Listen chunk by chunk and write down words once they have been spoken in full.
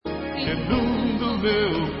inunda o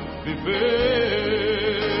meu viver.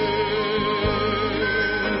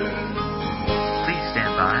 Please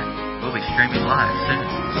stand by. We'll be streaming live soon.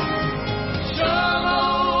 Chama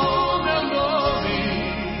o meu nome,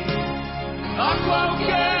 a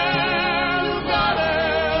qualquer lugar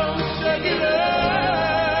eu seguirei.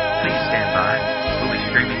 Please stand by. We'll be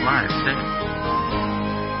streaming live soon.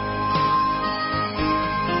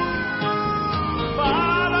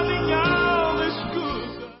 Para minha alma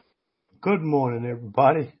escuta. Good morning,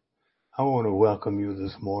 everybody. I want to welcome you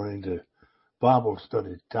this morning to Bible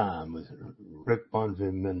study time with Rick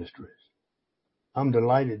Bonfim Ministries. I'm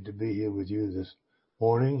delighted to be here with you this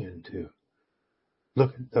morning and to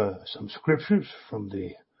look at some scriptures from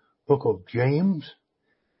the book of James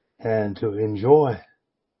and to enjoy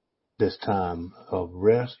this time of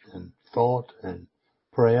rest and thought and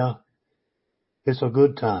prayer. It's a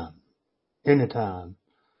good time, anytime,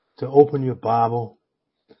 to open your Bible,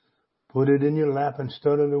 put it in your lap and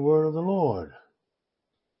study the word of the Lord.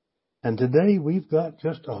 And today we've got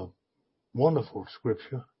just a wonderful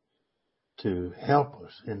scripture to help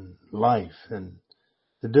us in life and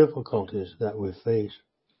the difficulties that we face.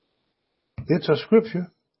 It's a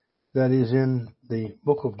scripture that is in the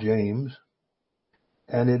book of James,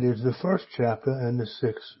 and it is the first chapter and the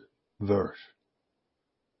 6th verse.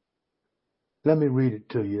 Let me read it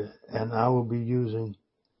to you, and I will be using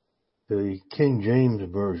the King James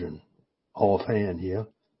Version offhand here.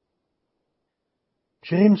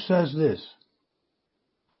 James says this,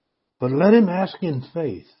 "But let him ask in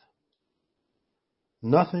faith,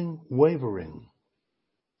 nothing wavering.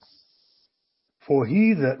 For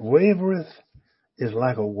he that wavereth is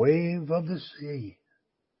like a wave of the sea,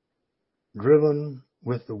 driven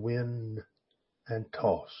with the wind and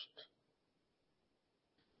tossed."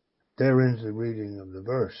 There ends the reading of the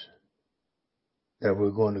verse that we're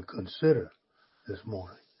going to consider this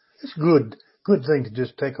morning. It's good thing to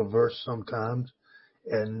just take a verse sometimes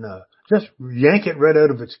and just yank it right out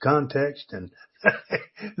of its context and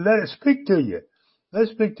let it speak to you. Let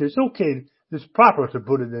it speak to you. It's okay. It's proper to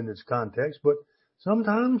put it in its context, but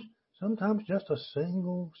sometimes just a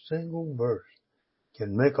single verse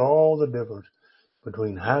can make all the difference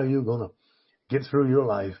between how you're going to get through your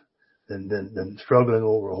life than struggling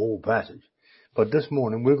over a whole passage. But this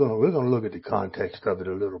morning we're going to look at the context of it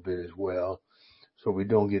a little bit as well, so we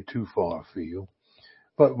don't get too far afield.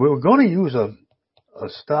 But we're going to use a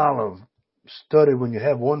style of study when you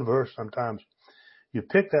have one verse. Sometimes you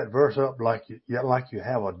pick that verse up like you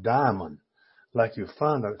have a diamond, like you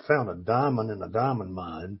found a diamond in a diamond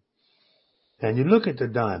mine, and you look at the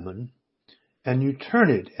diamond and you turn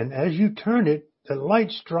it, and as you turn it, the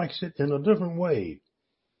light strikes it in a different way.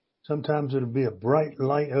 Sometimes it'll be a bright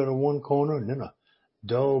light out of one corner and then a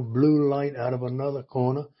dull blue light out of another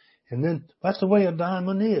corner, and then that's the way a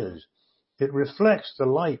diamond is. It reflects the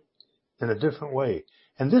light in a different way.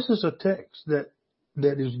 And this is a text that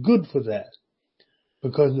is good for that,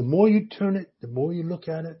 because the more you turn it, the more you look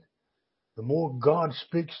at it, the more God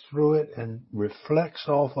speaks through it and reflects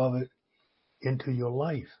off of it into your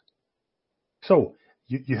life. So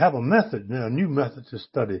you have a method now, a new method to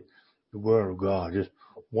study the Word of God, just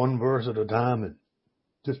one verse at a time and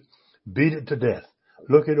just beat it to death.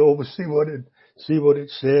 Look it over, see what it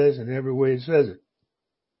says, and every way it says it.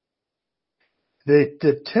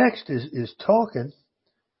 The text is talking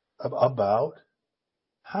about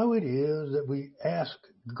how it is that we ask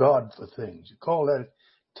God for things. You call that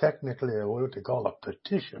technically what they call a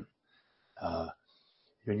petition.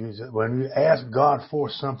 When you ask God for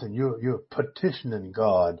something, you're petitioning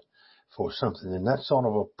God for something, and that sort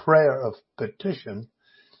of a prayer of petition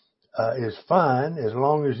is fine as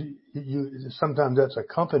long as you sometimes that's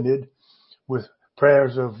accompanied with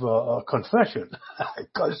prayers of confession,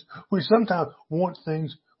 because we sometimes want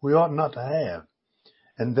things we ought not to have.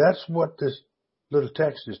 And that's what this little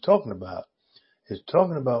text is talking about. It's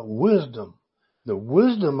talking about wisdom. The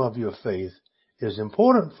wisdom of your faith is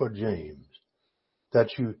important for James,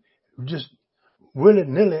 that you just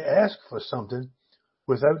willy-nilly ask for something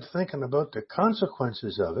without thinking about the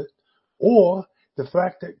consequences of it, or the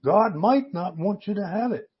fact that God might not want you to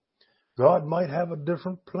have it. God might have a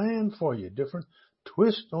different plan for you, different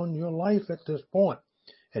twist on your life at this point.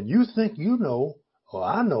 And you think you know, or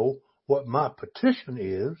I know, what my petition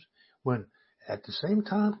is, when at the same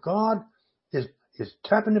time God is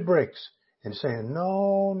tapping the brakes and saying,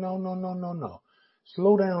 no.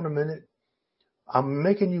 Slow down a minute. I'm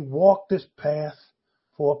making you walk this path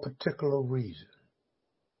for a particular reason.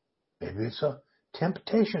 Maybe it's a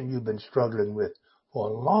temptation you've been struggling with for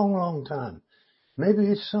a long time. Maybe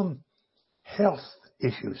it's some health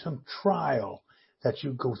issue, some trial that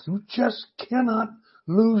you go through, just cannot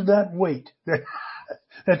lose that weight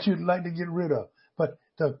that you'd like to get rid of. But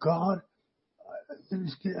the God,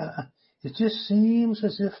 it just seems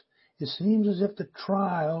as if the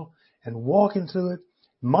trial and walking through it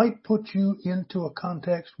might put you into a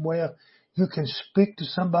context where you can speak to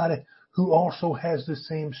somebody who also has the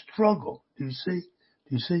same struggle. Do you see?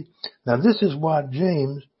 Do you see? Now this is why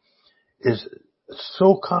James is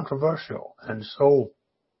so controversial and so,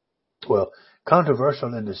 well,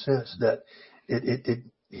 controversial in the sense that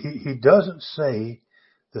he doesn't say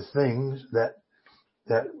the things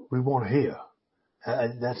that we want to hear.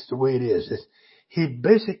 And that's the way it is. He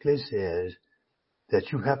basically says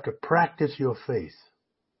that you have to practice your faith.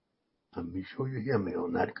 And be sure you hear me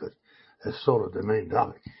on that, because that's sort of the main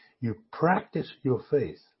topic. You practice your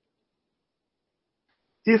faith.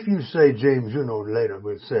 If you say, James, later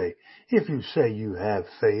we'll say, if you say you have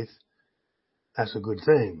faith, that's a good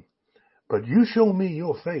thing. But you show me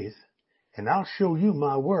your faith, and I'll show you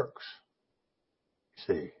my works.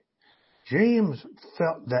 See, James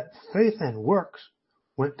felt that faith and works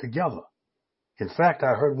went together. In fact,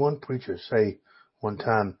 I heard one preacher say one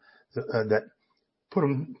time that put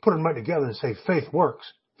them right together and say, faith works.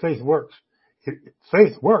 Faith works.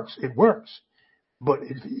 Faith works. It works. But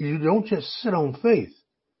you don't just sit on faith.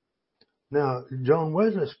 Now, John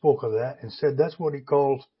Wesley spoke of that and said that's what he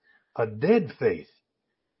calls a dead faith.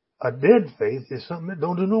 A dead faith is something that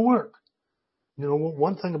don't do no work.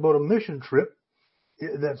 One thing about a mission trip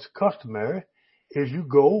that's customary is you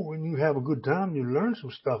go and you have a good time, you learn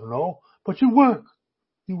some stuff and all, but you work.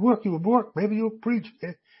 You work. Maybe you'll preach.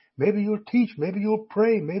 Maybe you'll teach. Maybe you'll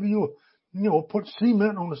pray. Maybe you'll put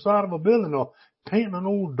cement on the side of a building or paint an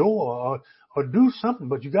old door or do something,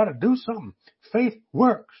 but you got to do something. Faith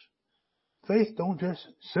works. Faith don't just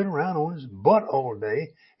sit around on his butt all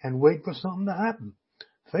day and wait for something to happen.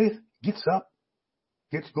 Faith gets up,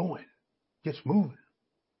 gets going, gets moving.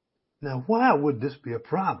 Now, why would this be a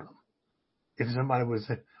problem? If somebody would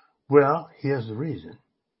say, well, here's the reason.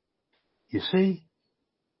 You see,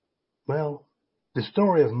 well, the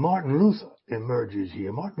story of Martin Luther emerges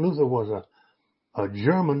here. Martin Luther was a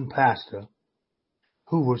German pastor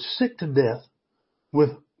who was sick to death with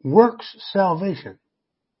works salvation.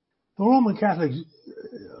 The Roman Catholics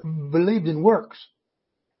believed in works.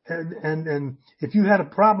 And if you had a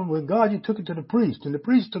problem with God, you took it to the priest, and the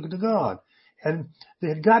priest took it to God. And they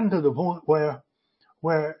had gotten to the point where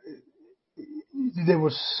they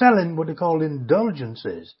were selling what they called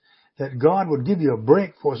indulgences, that God would give you a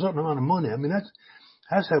break for a certain amount of money. I mean,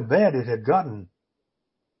 that's how bad it had gotten.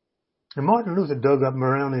 And Martin Luther dug up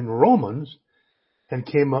around in Romans and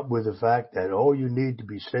came up with the fact that all you need to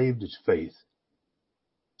be saved is faith.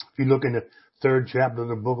 If you look in the 3rd chapter of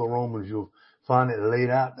the book of Romans, you'll find it laid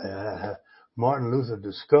out there. Martin Luther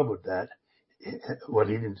discovered that. Well,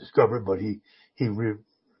 he didn't discover it, but he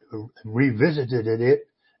revisited it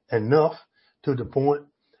enough to the point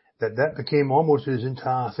that became almost his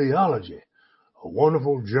entire theology. A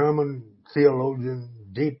wonderful German theologian,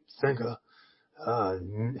 deep thinker.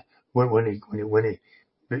 When he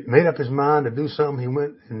made up his mind to do something, he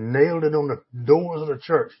went and nailed it on the doors of the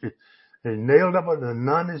church. He nailed up the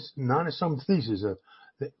 90-some theses of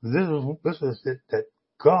this is it, that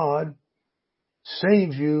God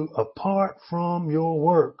saves you apart from your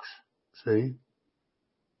works. See?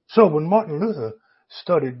 So when Martin Luther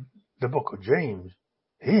studied the book of James,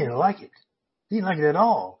 he didn't like it. He didn't like it at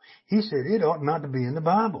all. He said it ought not to be in the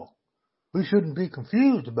Bible. We shouldn't be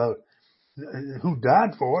confused about who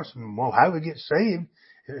died for us and how we get saved.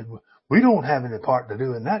 We don't have any part to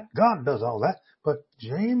do in that. God does all that. But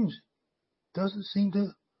James doesn't seem to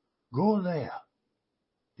go there.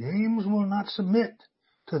 James will not submit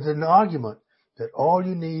to the argument that all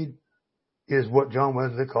you need is what John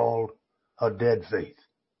Wesley called a dead faith.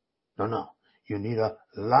 No. You need a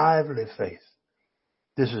lively faith.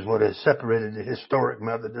 This is what has separated the historic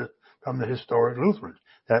Methodists from the historic Lutherans.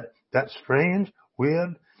 That strange,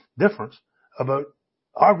 weird difference about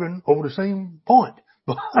arguing over the same point.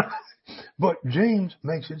 But James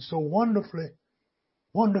makes it so wonderfully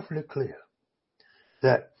clear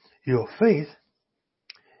that your faith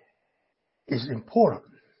is important,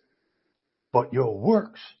 but your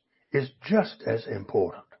works is just as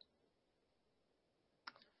important.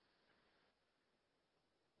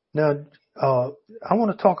 Now, I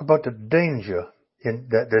want to talk about the danger in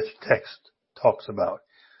that this text talks about.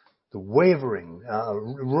 The wavering,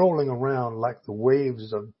 rolling around like the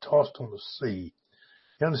waves are tossed on the sea.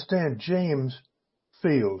 You understand, James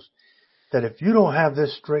feels that if you don't have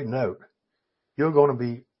this straightened out, you're going to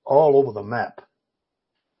be all over the map.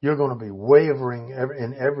 You're going to be wavering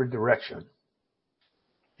in every direction.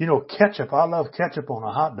 Ketchup, I love ketchup on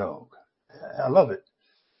a hot dog. I love it.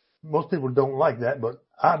 Most people don't like that, but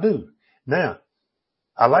I do. Now,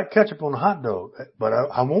 I like ketchup on a hot dog, but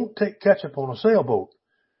I won't take ketchup on a sailboat,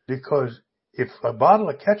 because if a bottle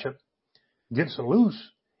of ketchup gets loose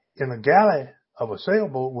in a galley of a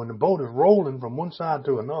sailboat when the boat is rolling from one side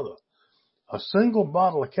to another, a single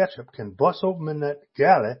bottle of ketchup can bust open in that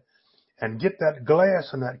galley and get that glass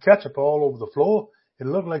and that ketchup all over the floor. It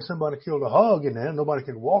looked like somebody killed a hog in there. Nobody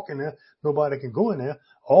can walk in there. Nobody can go in there.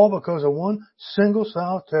 All because of one single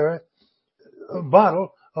solitary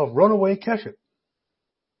bottle of runaway ketchup.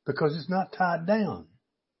 Because it's not tied down.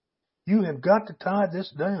 You have got to tie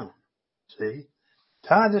this down. See?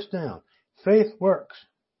 Tie this down. Faith works.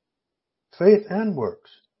 Faith and works.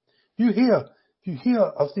 You hear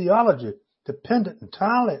a theology dependent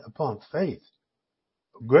entirely upon faith.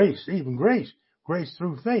 Grace, even grace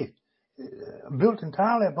through faith, built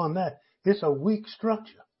entirely upon that. It's a weak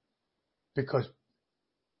structure, because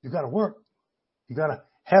you got to work. You got to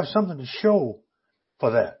have something to show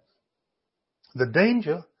for that. The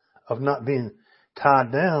danger of not being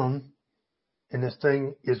tied down in this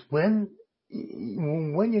thing is when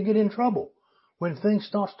you get in trouble, when things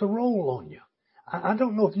starts to roll on you. I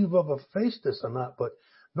don't know if you've ever faced this or not, but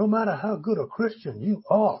no matter how good a Christian you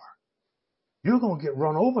are, you're going to get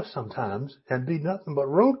run over sometimes and be nothing but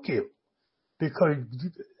roadkill, because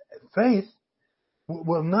faith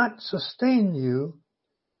will not sustain you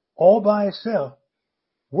all by itself.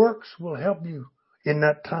 Works will help you in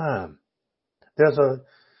that time. There's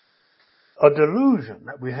a delusion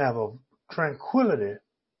that we have of tranquility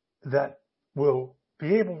that will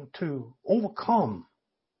be able to overcome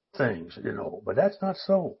things, but that's not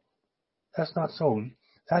so. That's not so.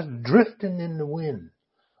 That's drifting in the wind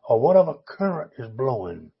or whatever current is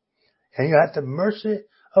blowing. And you're at the mercy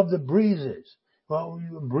of the breezes. Well,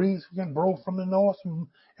 a breeze can blow from the north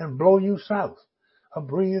and blow you south. A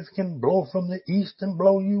breeze can blow from the east and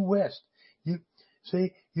blow you west. You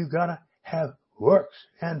gotta have works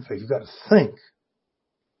and faith. You gotta think.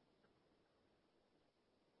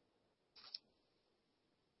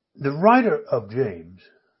 The writer of James,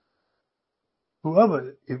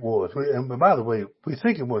 whoever it was, and by the way, we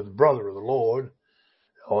think it was the brother of the Lord,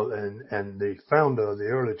 and the founder of the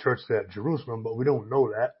early church there at Jerusalem, but we don't know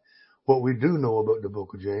that. What we do know about the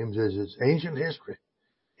book of James is its ancient history.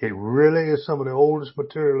 It really is some of the oldest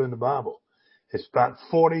material in the Bible. It's about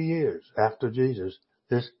 40 years after Jesus.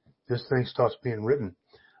 This thing starts being written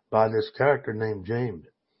by this character named James.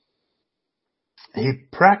 He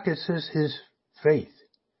practices his faith.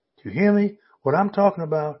 Do you hear me? What I'm talking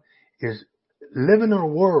about is living in a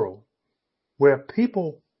world where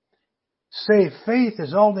people say faith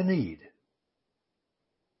is all they need.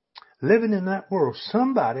 Living in that world,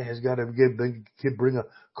 somebody has got to bring a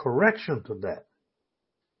correction to that.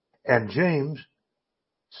 And James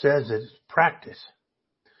says it's practice.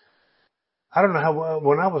 I don't know how,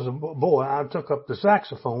 when I was a boy, I took up the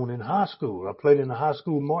saxophone in high school. I played in the high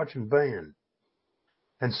school marching band.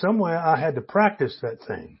 And somewhere I had to practice that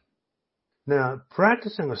thing. Now,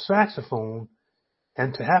 practicing a saxophone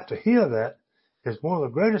and to have to hear that is one of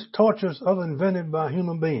the greatest tortures ever invented by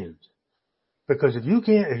human beings. Because if you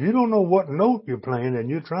don't know what note you're playing and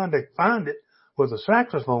you're trying to find it with a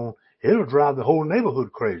saxophone, it'll drive the whole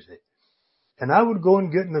neighborhood crazy. And I would go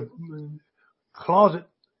and get in the closet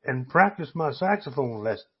and practice my saxophone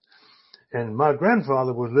lesson. And my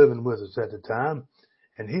grandfather was living with us at the time,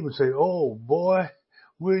 and he would say, "Oh boy,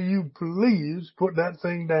 will you please put that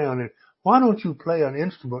thing down? And why don't you play an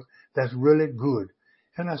instrument that's really good?"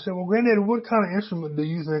 And I said, "Well, Granddaddy, what kind of instrument do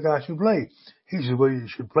you think I should play?" He said, "Well, you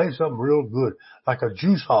should play something real good, like a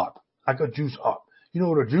juice harp, like a juice harp. You know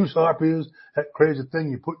what a juice harp is? That crazy thing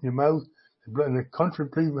you put in your mouth, and the country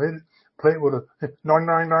people hit it, play it with a nong,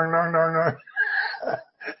 nong, nong, nong, nong, nong."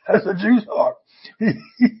 That's a juice harp.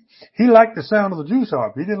 He liked the sound of the juice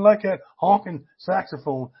harp. He didn't like that honking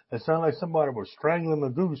saxophone that sounded like somebody was strangling a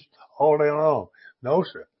goose all day long. No,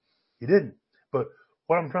 sir. He didn't. But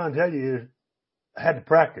what I'm trying to tell you is I had to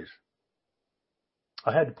practice.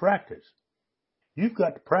 I had to practice. You've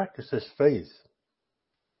got to practice this faith.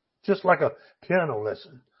 Just like a piano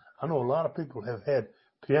lesson. I know a lot of people have had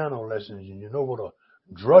piano lessons, and you know what a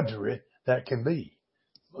drudgery that can be.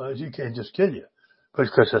 Well, you can't just kill you.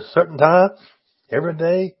 Because at a certain time, every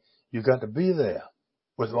day, you got to be there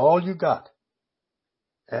with all you got.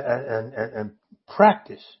 And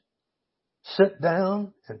practice. Sit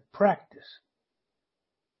down and practice.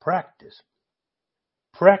 Practice.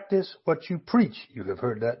 Practice what you preach. You have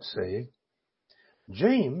heard that saying.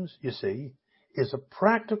 James, you see, is a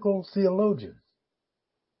practical theologian.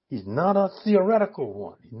 He's not a theoretical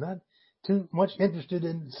one. He's not too much interested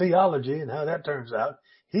in theology and how that turns out.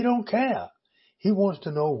 He don't care. He wants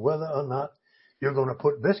to know whether or not you're going to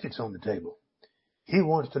put biscuits on the table. He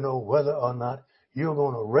wants to know whether or not you're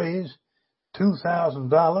going to raise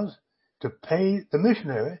 $2,000 to pay the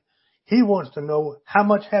missionary. He wants to know how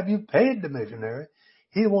much have you paid the missionary.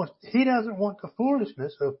 He doesn't want the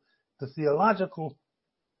foolishness of the theological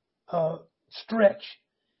stretch.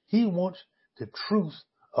 He wants the truth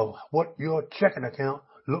of what your checking account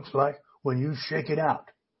looks like when you shake it out.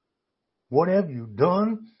 What have you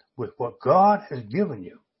done with what God has given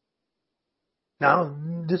you? Now,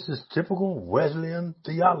 this is typical Wesleyan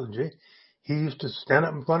theology. He used to stand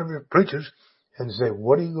up in front of his preachers and say,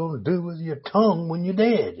 what are you going to do with your tongue when you're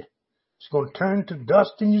dead? It's going to turn to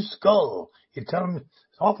dust in your skull. You tell them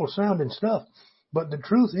it's awful sounding stuff. But the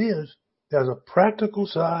truth is, there's a practical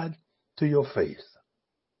side to your faith.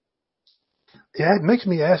 It makes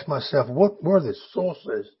me ask myself, what were the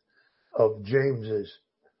sources of James's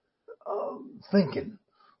thinking?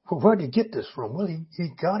 Where did he get this from? Well, he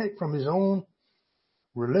got it from his own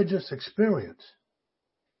religious experience.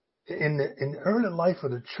 In the early life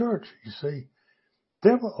of the church, you see,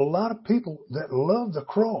 there were a lot of people that loved the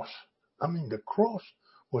cross. I mean, the cross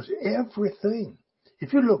was everything.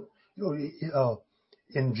 If you look,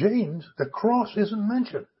 in James, the cross isn't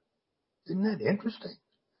mentioned. Isn't that interesting?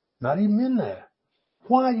 Not even in there.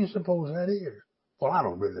 Why do you suppose that is? Well, I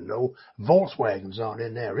don't really know. Volkswagens aren't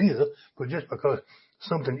in there either, but just because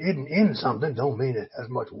something isn't in something don't mean it has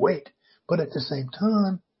much weight. But at the same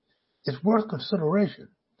time, it's worth consideration.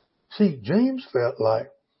 See, James felt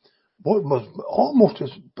like what was almost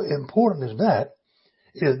as important as that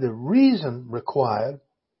is the reason required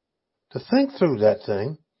to think through that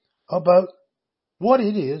thing about what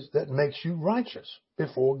it is that makes you righteous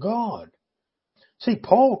before God. See,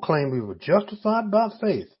 Paul claimed we were justified by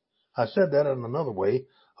faith. I said that in another way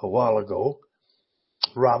a while ago,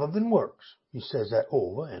 rather than works. He says that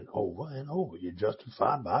over and over and over. You're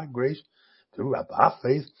justified by grace by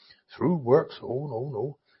faith through works. Oh,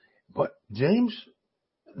 no. But James,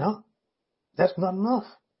 no, that's not enough.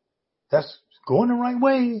 That's going the right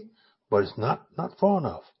way, but it's not far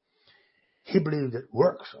enough. He believed that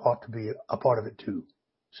works ought to be a part of it too,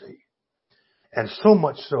 see. And so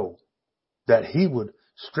much so that he would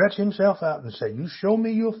stretch himself out and say, you show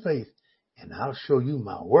me your faith and I'll show you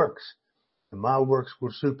my works, and my works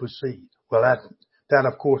will supersede. Well, that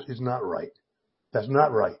of course is not right. That's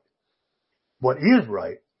not right. What is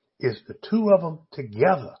right is the two of them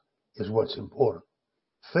together is what's important.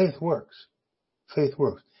 Faith works. Faith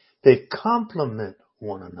works. They complement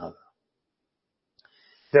one another.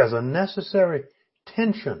 There's a necessary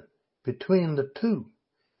tension between the two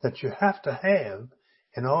that you have to have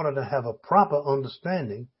in order to have a proper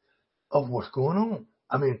understanding of what's going on.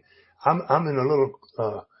 I mean, I'm in a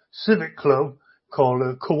little civic club called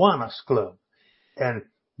the Kiwanis Club, and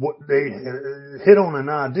what they hit on an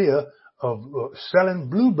idea of selling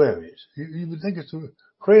blueberries. You would think it's the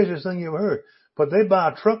craziest thing you ever heard, but they buy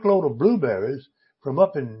a truckload of blueberries from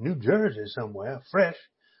up in New Jersey somewhere, fresh,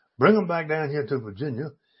 bring them back down here to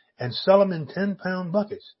Virginia, and sell them in 10-pound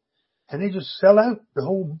buckets. And they just sell out the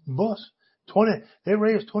whole bus. They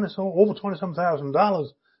raised over $20,000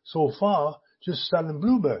 so far just selling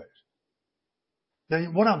blueberries. Now,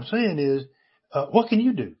 what I'm saying is, what can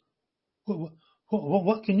you do?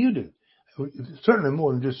 What can you do? Certainly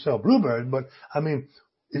more than just sell blueberries, but I mean,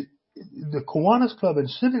 the Kiwanis Club and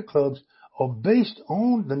civic clubs are based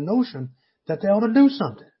on the notion that they ought to do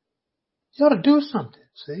something. You ought to do something,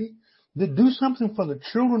 see? They do something for the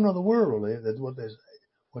children of the world. That's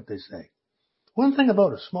what they say. One thing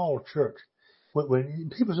about a small church, when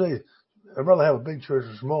people say, I'd rather have a big church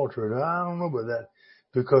or a small church, I don't know about that.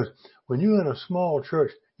 Because when you're in a small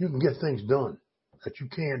church, you can get things done that you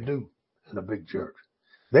can't do in a big church.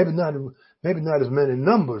 Maybe not as many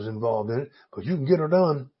numbers involved in it, but you can get her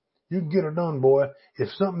done. You can get her done, boy. If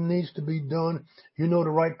something needs to be done, you know the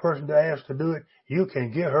right person to ask to do it, you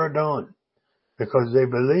can get her done. Because they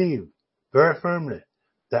believe very firmly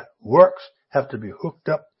that works have to be hooked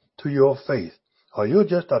up to your faith. Or you're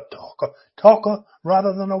just a talker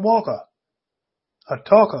rather than a walker. A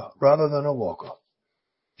talker rather than a walker.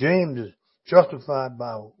 James is justified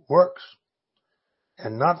by works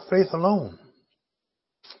and not faith alone.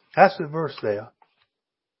 That's the verse there.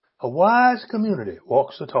 A wise community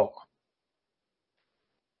walks the talk.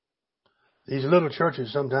 These little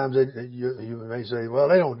churches, sometimes you may say, well,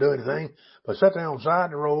 they don't do anything, but sit there on the side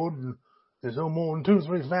of the road and there's no more than 2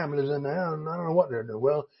 or 3 families in there, and I don't know what they're doing.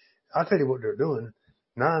 Well, I'll tell you what they're doing.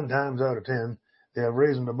 9 times out of 10, they're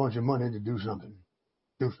raising a bunch of money to do something.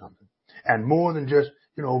 Do something. And more than just,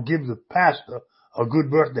 give the pastor a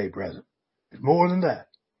good birthday present. It's more than that.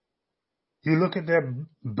 You look at their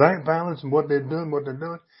bank balance and what they're doing,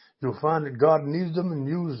 you'll find that God needs them and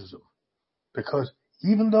uses them. Because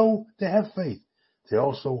even though they have faith, they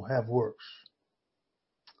also have works.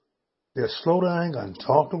 They're slow to anger and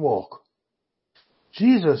talk to walk.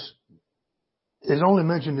 Jesus is only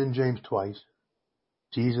mentioned in James twice.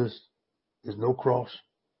 Jesus is no cross.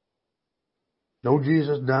 No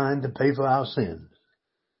Jesus dying to pay for our sins.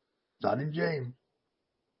 Not in James.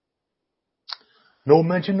 No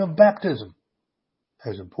mention of baptism,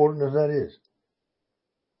 as important as that is.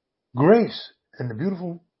 Grace and the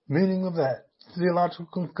beautiful meaning of that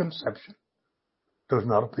theological conception does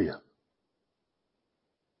not appear.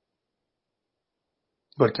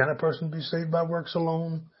 But can a person be saved by works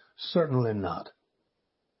alone? Certainly not.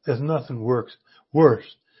 There's nothing worse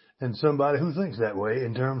than somebody who thinks that way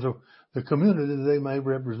in terms of the community they may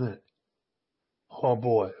represent. Oh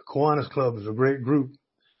boy, Kiwanis Club is a great group,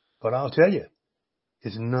 but I'll tell you,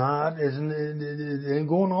 it ain't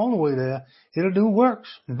going all the way there. It'll do works,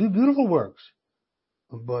 do beautiful works.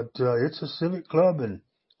 But it's a civic club and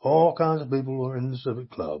all kinds of people are in the civic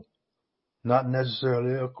club. Not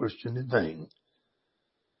necessarily a Christian thing.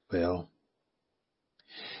 Well,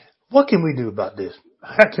 what can we do about this?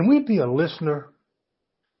 Can we be a listener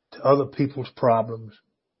to other people's problems?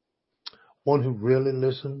 One who really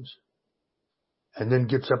listens and then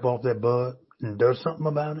gets up off their butt and does something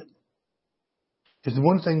about it? It's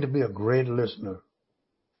one thing to be a great listener.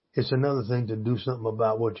 It's another thing to do something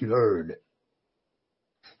about what you heard.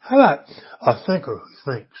 How about a thinker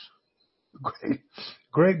who thinks?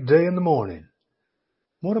 Great day in the morning.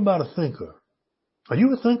 What about a thinker? Are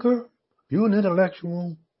you a thinker? Are you an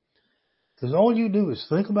intellectual? Does all you do is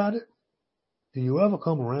think about it? Do you ever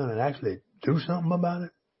come around and actually do something about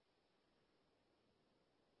it?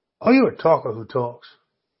 Are you a talker who talks?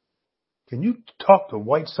 Can you talk the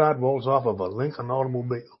white sidewalls off of a Lincoln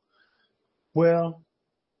automobile? Well,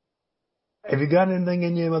 have you got anything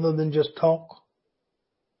in you other than just talk?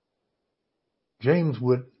 James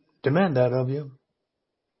would demand that of you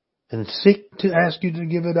and seek to ask you to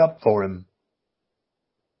give it up for him.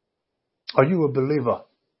 Are you a believer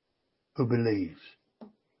who believes?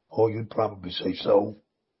 Oh, you'd probably say so.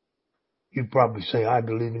 You'd probably say, I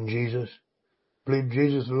believe in Jesus. Believe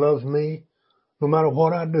Jesus loves me no matter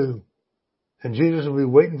what I do. And Jesus will be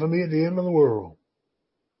waiting for me at the end of the world.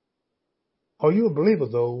 Are you a believer,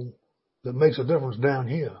 though, that makes a difference down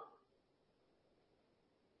here?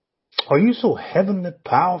 Are you so heavenly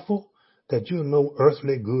powerful that you're no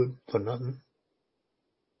earthly good for nothing?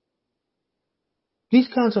 These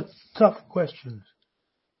kinds of tough questions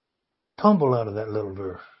tumble out of that little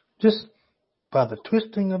verse just by the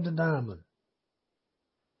twisting of the diamond.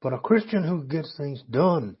 But a Christian who gets things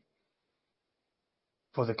done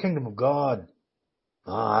for the kingdom of God,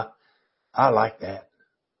 I like that.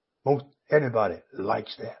 Most everybody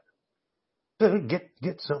likes that.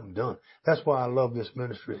 Get something done. That's why I love this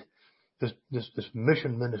ministry, this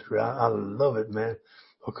mission ministry. I love it, man,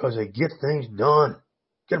 because they get things done.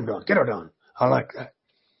 Get them done. Get her done. I like that.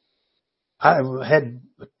 I had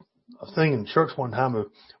a thing in church one time where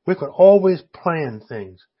we could always plan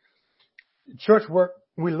things. Church work,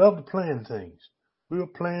 we love to plan things. We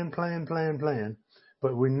would plan,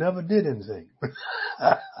 but we never did anything.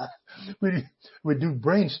 We'd do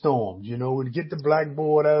brainstorms, we'd get the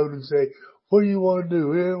blackboard out and say, what do you want to do?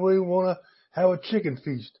 We want to have a chicken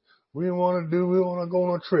feast. We want to go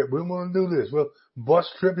on a trip. We want to do this. Well, bus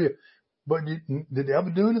trip here. But did they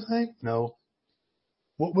ever do anything? No.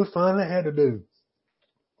 What we finally had to do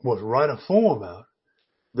was write a form out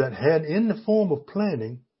that had in the form of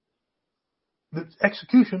planning the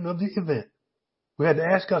execution of the event. We had to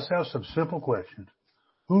ask ourselves some simple questions.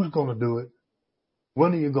 Who's going to do it?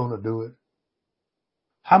 When are you going to do it?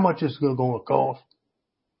 How much is it going to cost?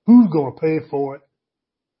 Who's going to pay for it?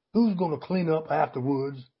 Who's going to clean up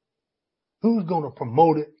afterwards? Who's going to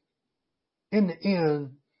promote it? In the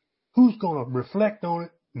end, who's going to reflect on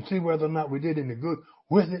it and see whether or not we did any good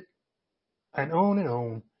with it? And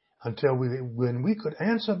on until when we could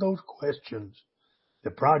answer those questions,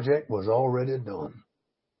 the project was already done.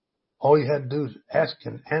 All you had to do is ask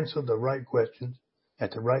and answer the right questions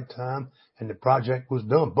at the right time, and the project was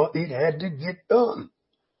done. But it had to get done.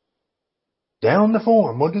 Down the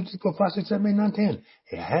form, 1, 2, 3, 4, 5, 6, 7, 8, 9, 10.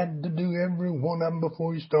 You had to do every one of them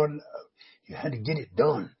before you started out. You had to get it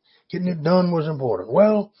done. Getting it done was important.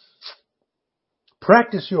 Well,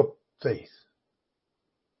 practice your faith.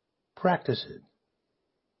 Practice it.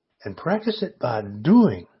 And practice it by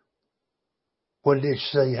doing what it is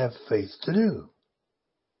you have faith to do.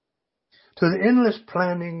 To the endless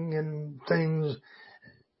planning and things,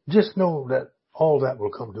 just know that all that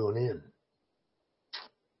will come to an end.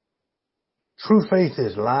 True faith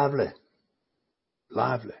is lively,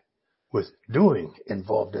 with doing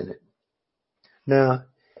involved in it. Now,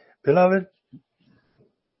 beloved,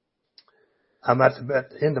 I'm at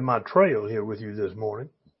the end of my trail here with you this morning.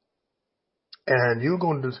 And you're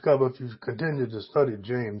going to discover, if you continue to study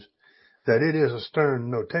James, that it is a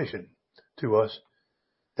stern notation to us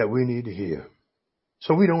that we need to hear.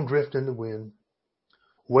 So we don't drift in the wind,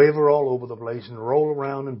 waver all over the place, and roll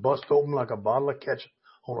around and bust open like a bottle of ketchup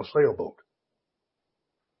on a sailboat.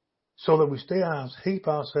 So that we keep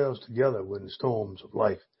ourselves together when the storms of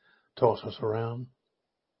life toss us around.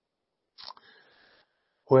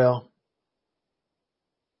 Well,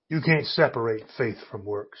 you can't separate faith from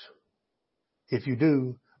works. If you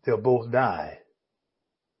do, they'll both die.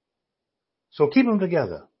 So keep them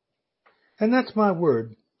together. And that's my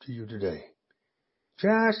word to you today.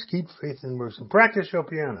 Just keep faith and works and practice your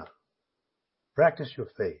piano. Practice your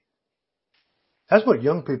faith. That's what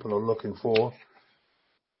young people are looking for.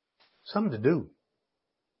 Something to do.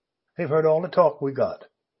 They've heard all the talk we got.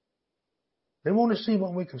 They want to see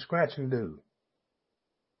what we can scratch and do.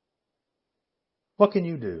 What can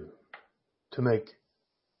you do to make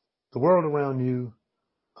the world around you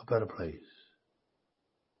a better place?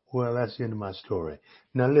 Well, that's the end of my story.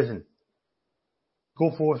 Now listen.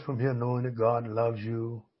 Go forth from here knowing that God loves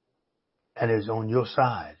you and is on your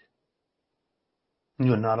side.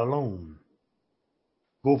 You're not alone.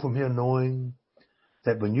 Go from here knowing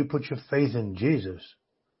that when you put your faith in Jesus,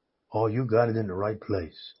 you got it in the right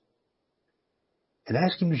place. And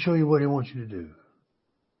ask Him to show you what He wants you to do.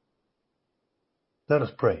 Let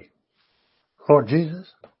us pray. Lord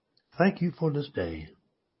Jesus, thank you for this day,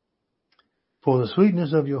 for the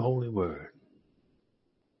sweetness of your holy word,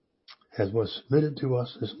 as was submitted to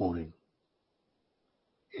us this morning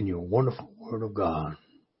in your wonderful word of God.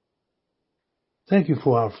 Thank you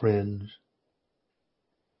for our friends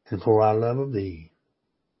and for our love of thee.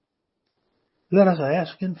 Let us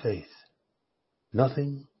ask in faith,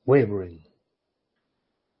 nothing wavering.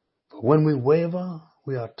 For when we waver,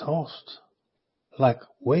 we are tossed like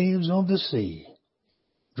waves of the sea,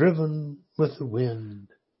 driven with the wind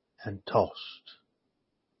and tossed.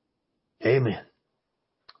 Amen.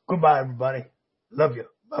 Goodbye, everybody. Love you.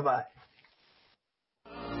 Bye-bye.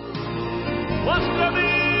 Mostra-me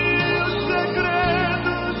os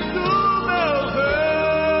segredos do meu rei.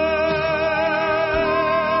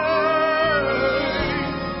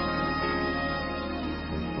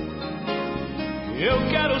 Eu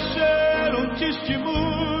quero ser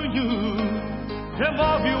testemunho,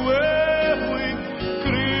 remove o erro e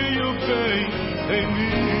cria o bem em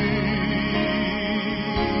mim.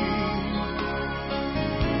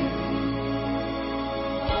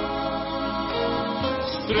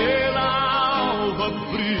 Estrela alva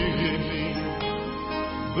brilha em mim,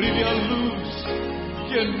 brilha a luz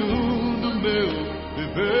que inunda o meu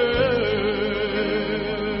viver.